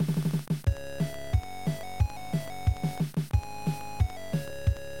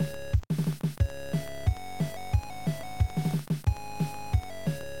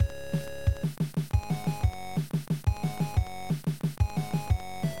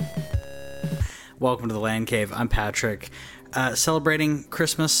Welcome to the Land Cave. I'm Patrick. Celebrating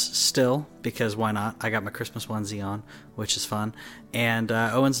Christmas still, because why not? I got my Christmas onesie on, which is fun. And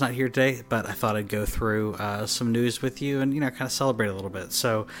Owen's not here today, but I thought I'd go through some news with you and, kind of celebrate a little bit.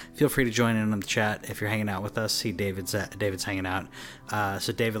 So feel free to join in on the chat if you're hanging out with us. See, David's hanging out.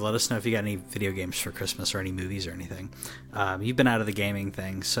 So David, let us know if you got any video games for Christmas or any movies or anything. You've been out of the gaming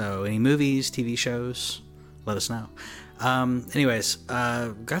thing, so any movies, TV shows, let us know. Anyways,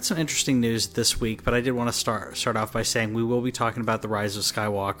 got some interesting news this week, but I did want to start off by saying we will be talking about The Rise of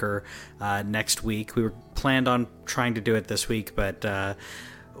Skywalker next week. We were planned on trying to do it this week, but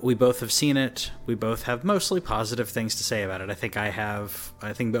we both have seen it. We both have mostly positive things to say about it. I think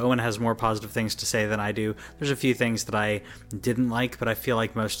Owen has more positive things to say than I do. There's a few things that I didn't like, but I feel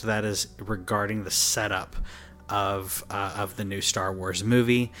like most of that is regarding the setup of the new Star Wars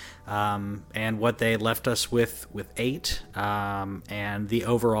movie, and what they left us with 8, and the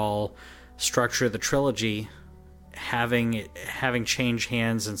overall structure of the trilogy having changed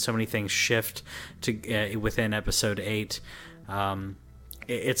hands and so many things shift to within Episode 8.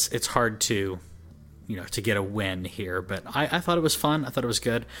 It's hard to to get a win here, but I thought it was fun. I thought it was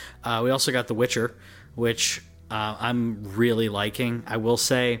good. We also got The Witcher, which I'm really liking. I will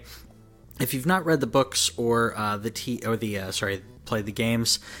say, if you've not read the books or played the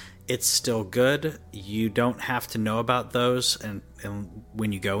games, it's still good. You don't have to know about those and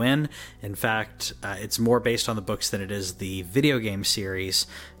when you go in. In fact, it's more based on the books than it is the video game series.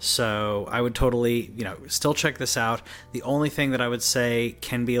 So I would totally, still check this out. The only thing that I would say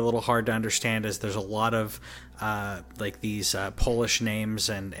can be a little hard to understand is there's a lot of these Polish names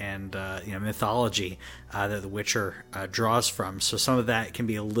and mythology that The Witcher draws from. So some of that can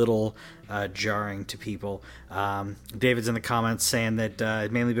be a little jarring to people. David's in the comments saying that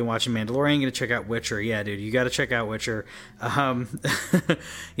I've mainly been watching Mandalorian. Gonna check out Witcher. Yeah, dude, you got to check out Witcher.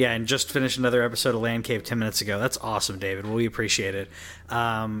 Yeah, and just finished another episode of Land Cave 10 minutes ago. That's awesome, David. Well, we appreciate it.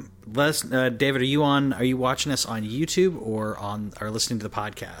 David, are you watching us on YouTube or listening to the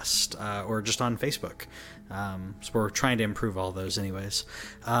podcast or just on Facebook? So we're trying to improve all those anyways.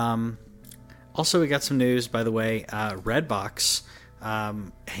 Also, we got some news, by the way. Redbox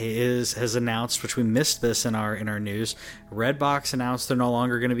has announced, which we missed this in our news. Redbox announced they're no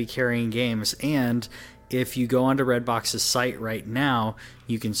longer going to be carrying games, and if you go onto Redbox's site right now,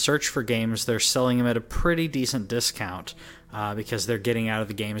 you can search for games. They're selling them at a pretty decent discount because they're getting out of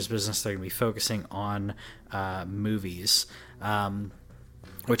the games business. They're going to be focusing on movies,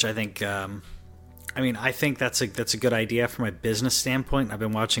 which I think. I think that's a good idea from a business standpoint. I've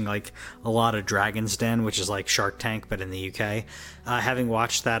been watching a lot of Dragon's Den, which is like Shark Tank, but in the UK. Having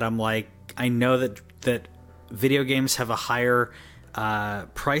watched that, I'm like, I know that video games have a higher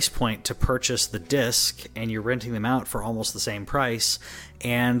price point to purchase the disc, and you're renting them out for almost the same price,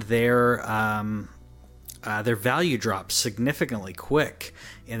 and their value drops significantly quick.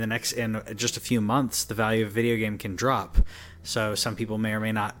 In just a few months, the value of a video game can drop. So some people may or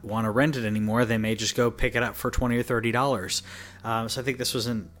may not want to rent it anymore. They may just go pick it up for $20 or $30. So I think this was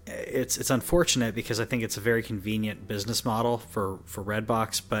it's unfortunate because I think it's a very convenient business model for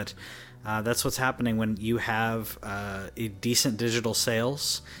Redbox, but that's what's happening when you have decent digital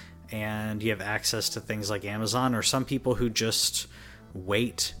sales and you have access to things like Amazon, or some people who just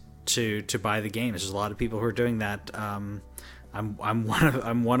wait to buy the games. There's a lot of people who are doing that.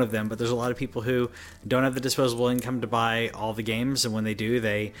 I'm one of them, but there's a lot of people who don't have the disposable income to buy all the games, and when they do,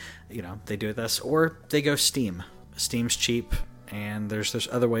 they do this, or they go Steam. Steam's cheap, and there's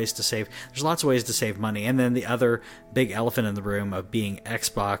other ways to save. There's lots of ways to save money, and then the other big elephant in the room of being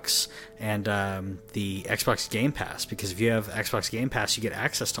Xbox and the Xbox Game Pass, because if you have Xbox Game Pass, you get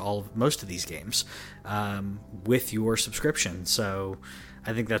access to most of these games with your subscription. So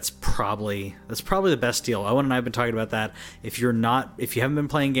I think that's probably the best deal. Owen and I have been talking about that. If you haven't been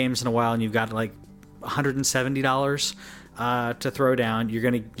playing games in a while and you've got like $170 to throw down, you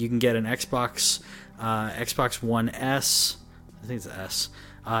can get an Xbox One S. I think it's the S.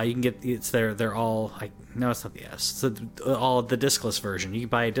 You can get they're all no, it's not the S. It's all the discless version. You can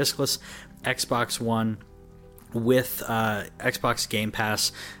buy a discless Xbox One with Xbox Game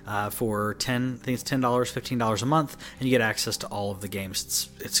Pass for $10, $15 a month, and you get access to all of the games.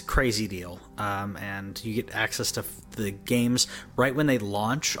 It's a crazy deal, and you get access to the games right when they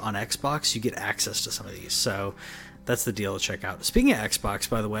launch on Xbox. You get access to some of these, so that's the deal to check out. Speaking of Xbox,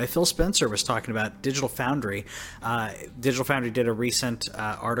 by the way, Phil Spencer was talking about Digital Foundry. Digital Foundry did a recent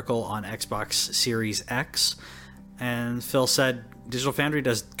article on Xbox Series X, and Phil said Digital Foundry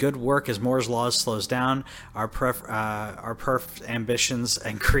does good work as Moore's Law slows down. Our perf ambitions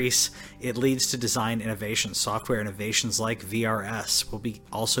increase. It leads to design innovation. Software innovations like VRS will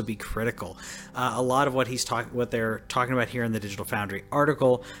also be critical. A lot of what they're talking about here in the Digital Foundry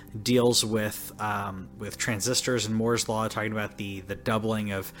article deals with transistors and Moore's Law, talking about the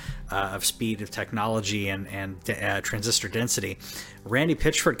doubling of speed of technology and transistor density. Randy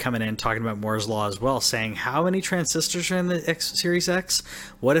Pitchford coming in talking about Moore's Law as well, saying how many transistors are in the Series X?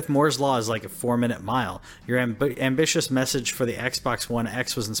 What if Moore's Law is like a 4-minute mile? Your ambitious message for the Xbox One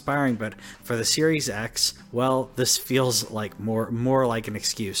X was inspiring, but for the Series X, well, this feels like more like an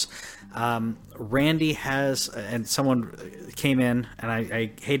excuse. Randy has, and someone came in, and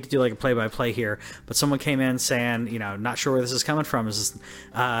I hate to do like a play-by-play here, but someone came in saying, not sure where this is coming from. Is this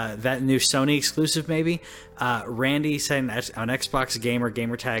that new Sony exclusive maybe? Randy saying an Xbox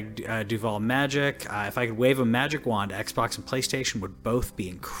gamertag Duval Magic. If I could wave a magic wand, Xbox and PlayStation would both be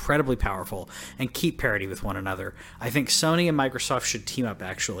incredibly powerful and keep parity with one another. I think Sony and Microsoft should team up,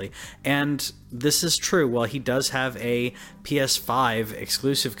 actually. And this is true. While he does have a PS5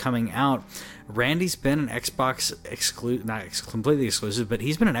 exclusive coming out, Randy's been an Xbox not completely exclusive, but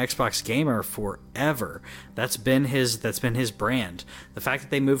he's been an Xbox gamer forever. That's been his brand. The fact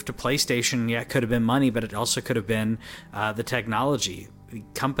that they moved to PlayStation, it could have been money, but it also could have been the technology.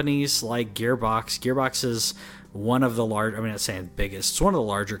 Companies like Gearbox is one of the large, I'm not saying biggest, it's one of the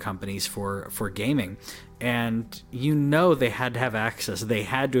larger companies for gaming. And they had to have access. They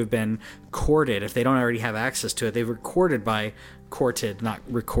had to have been courted. If they don't already have access to it, they were courted by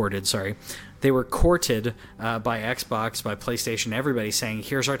Xbox, by PlayStation, everybody saying,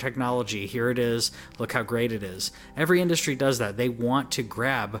 here's our technology, here it is, look how great it is. Every industry does that. They want to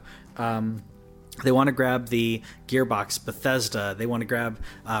grab the Gearbox, Bethesda, they want to grab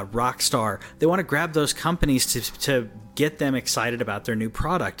Rockstar. They want to grab those companies to get them excited about their new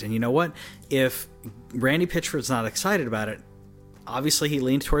product. And you know what? If Randy Pitchford's not excited about it, obviously he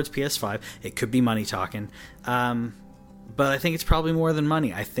leaned towards PS5. It could be money talking. But I think it's probably more than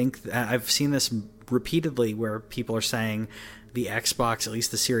money. I think I've seen this repeatedly where people are saying the Xbox, at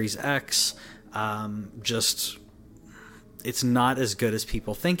least the Series X, it's not as good as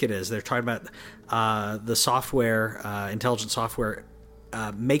people think it is. They're talking about the software, intelligent software,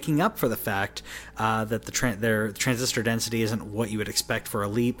 making up for the fact that their transistor density isn't what you would expect for a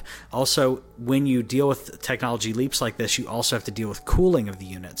leap. Also, when you deal with technology leaps like this, you also have to deal with cooling of the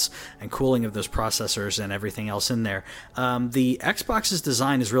units and cooling of those processors and everything else in there. The Xbox's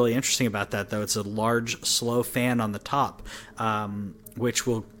design is really interesting about that, though. It's a large, slow fan on the top, which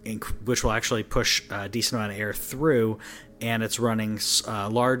will actually push a decent amount of air through. And it's running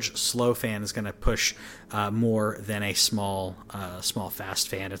large, slow fan is going to push more than a small, fast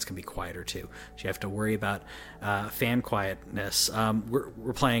fan. It's going to be quieter too. So you have to worry about fan quietness.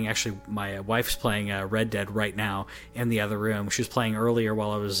 We're playing. Actually, my wife's playing Red Dead right now in the other room. She was playing earlier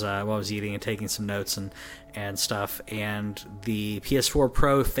while I was eating and taking some notes and stuff. And the PS4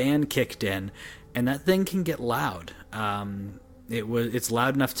 Pro fan kicked in, and that thing can get loud. It's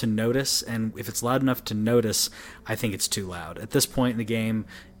loud enough to notice, and if it's loud enough to notice, I think it's too loud. At this point in the game,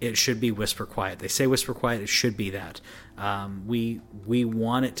 it should be whisper quiet. They say whisper quiet, it should be that. We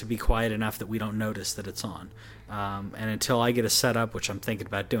want it to be quiet enough that we don't notice that it's on. And until I get a setup, which I'm thinking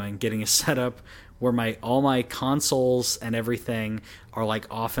about doing, getting a setup where all my consoles and everything are like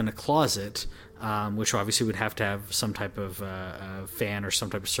off in a closet, which obviously would have to have some type of fan or some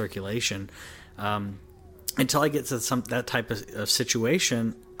type of circulation. Until I get to that type of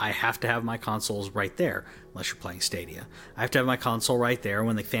situation, I have to have my consoles right there, unless you're playing Stadia. I have to have my console right there.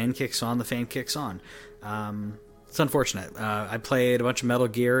 When the fan kicks on, the fan kicks on. It's unfortunate. I played a bunch of Metal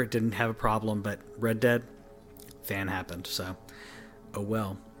Gear, didn't have a problem, but Red Dead, fan happened, so oh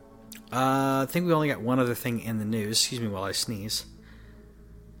well. I think we only got one other thing in the news. Excuse me while I sneeze.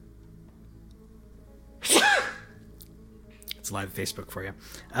 It's live Facebook for you.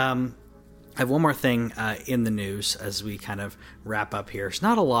 I have one more thing in the news as we kind of wrap up here. It's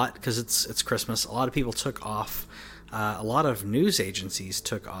not a lot because it's Christmas. A lot of people took off. A lot of news agencies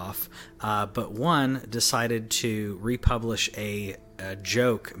took off, but one decided to republish a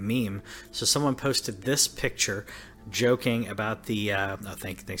joke meme. So someone posted this picture joking about the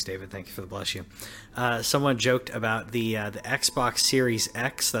thanks David, thank you for the bless you. Someone joked about the Xbox Series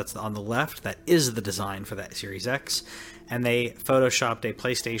X that's on the left. That is the design for that Series X, and they photoshopped a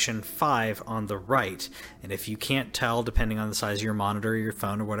PlayStation 5 on the right. And if you can't tell, depending on the size of your monitor or your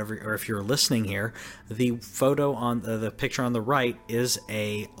phone or whatever, or if you're listening here, the photo on the picture on the right is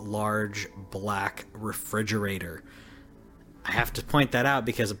a large black refrigerator. I have to point that out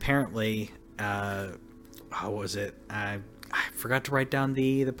because apparently how was it? I forgot to write down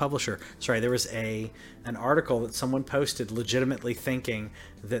the publisher. Sorry, there was an article that someone posted legitimately thinking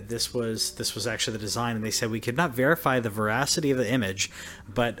that this was actually the design, and they said we could not verify the veracity of the image,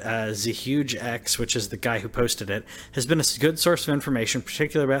 but ZHugeX, which is the guy who posted it, has been a good source of information,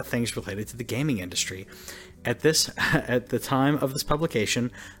 particularly about things related to the gaming industry. At the time of this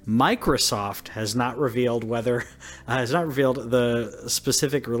publication, Microsoft has not revealed the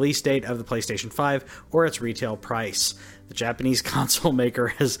specific release date of the PlayStation 5 or its retail price. The Japanese console maker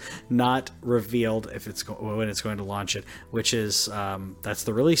has not revealed when it's going to launch it, which is that's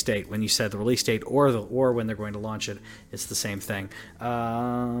the release date. When you said the release date or when they're going to launch it, it's the same thing.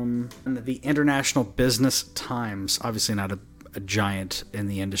 The International Business Times, obviously not a giant in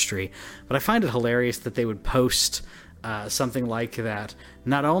the industry, but I find it hilarious that they would post something like that,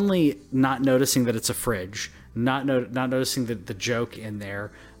 not only not noticing that it's a fridge, not noticing the joke in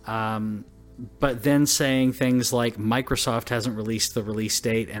there, but then saying things like Microsoft hasn't released the release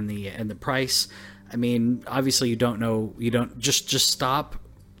date and the price. I mean, obviously you don't just stop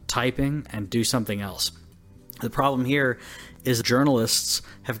typing and do something else. The problem here is journalists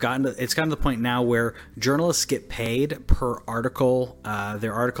have gotten to the point now where journalists get paid per article.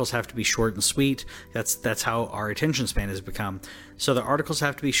 Their articles have to be short and sweet. That's how our attention span has become. So the articles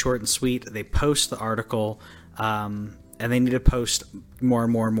have to be short and sweet. They post the article, and they need to post more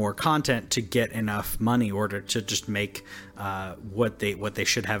and more and more content to get enough money in order to just make what they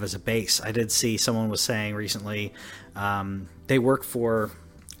should have as a base. I did see someone was saying recently they work for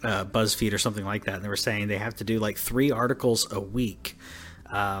BuzzFeed or something like that, and they were saying they have to do like 3 articles a week.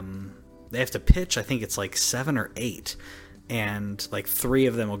 They have to pitch, I think it's like 7 or 8, and like 3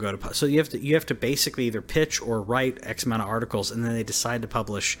 of them will go to so you have to basically either pitch or write X amount of articles, and then they decide to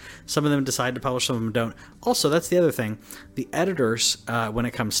publish. Some of them decide to publish, some of them don't. Also, that's the other thing, the editors when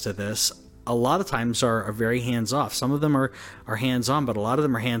it comes to this, a lot of times are very hands-off. Some of them are hands-on, but a lot of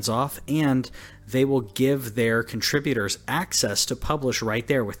them are hands-off, and they will give their contributors access to publish right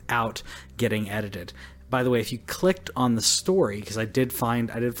there without getting edited. By the way, if you clicked on the story, because I did find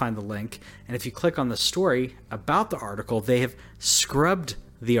the link, and if you click on the story about the article, they have scrubbed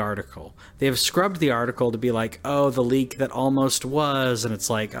the article. They have scrubbed the article to be like, oh, the leak that almost was, and it's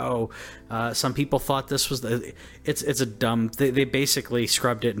like, some people thought this was it's a dumb. They basically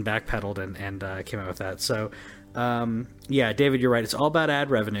scrubbed it and backpedaled and came out with that. So. Yeah, David, you're right. It's all about ad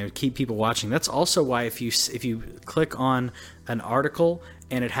revenue. Keep people watching. That's also why if you click on an article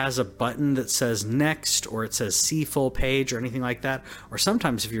and it has a button that says next, or it says see full page or anything like that, or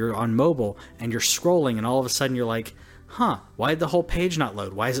sometimes if you're on mobile and you're scrolling and all of a sudden you're like, why did the whole page not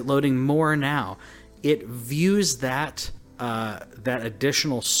load? Why is it loading more now? It views that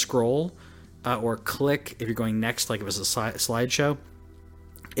additional scroll or click if you're going next, like it was a slideshow.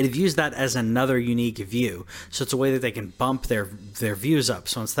 It views that as another unique view. So it's a way that they can bump their views up.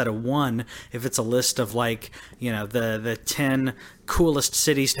 So instead of 1, if it's a list of like, the 10 coolest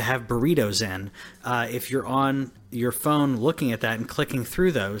cities to have burritos in, if you're on your phone looking at that and clicking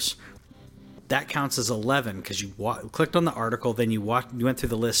through those, that counts as 11 because you clicked on the article, then you went through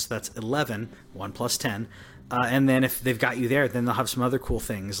the list. That's 11, 1 plus 10. And then if they've got you there, then they'll have some other cool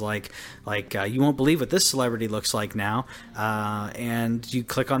things like you won't believe what this celebrity looks like now, and you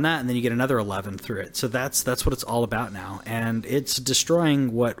click on that, and then you get another 11 through it. So that's what it's all about now, and it's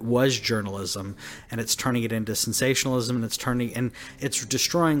destroying what was journalism, and it's turning it into sensationalism, and it's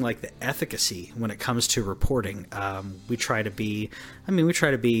destroying like the efficacy when it comes to reporting. We try to be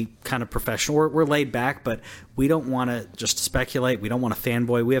kind of professional. We're laid back, but we don't want to just speculate. We don't want to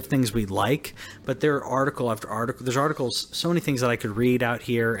fanboy. We have things we like, but there are article after article. There's articles, so many things that I could read out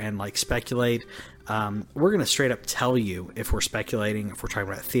here and like speculate. We're going to straight up tell you if we're speculating, if we're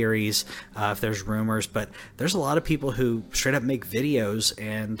talking about theories, if there's rumors, but there's a lot of people who straight up make videos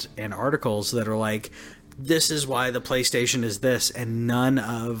and articles that are like, this is why the PlayStation is this, and none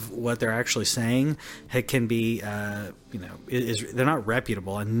of what they're actually saying can be, they're not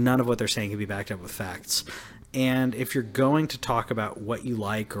reputable, and none of what they're saying can be backed up with facts. And if you're going to talk about what you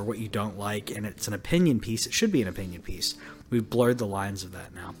like or what you don't like, and it's an opinion piece, it should be an opinion piece. We've blurred the lines of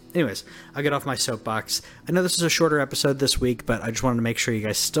that now. Anyways, I'll get off my soapbox. I know this is a shorter episode this week, but I just wanted to make sure you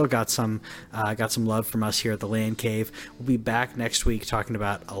guys still got some love from us here at the Land Cave. We'll be back next week talking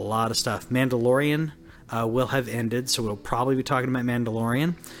about a lot of stuff. Mandalorian will have ended, so we'll probably be talking about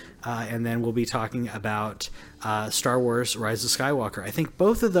Mandalorian. And then we'll be talking about Star Wars Rise of Skywalker. I think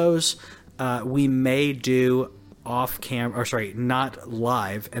both of those we may do off camera, or sorry, not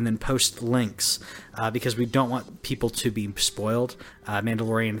live, and then post links because we don't want people to be spoiled.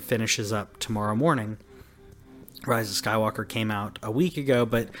 Mandalorian finishes up tomorrow morning. Rise of Skywalker came out a week ago,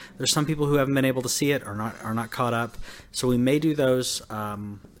 but there's some people who haven't been able to see it or are not caught up. So we may do those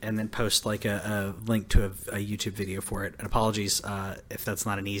and then post like a link to a YouTube video for it. And apologies if that's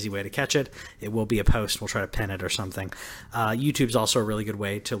not an easy way to catch it. It will be a post. We'll try to pin it or something. YouTube's also a really good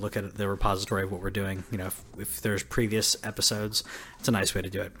way to look at the repository of what we're doing. You know, if there's previous episodes, it's a nice way to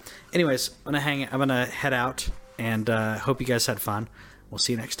do it. Anyways, I'm gonna head out and hope you guys had fun. We'll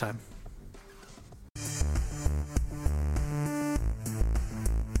see you next time.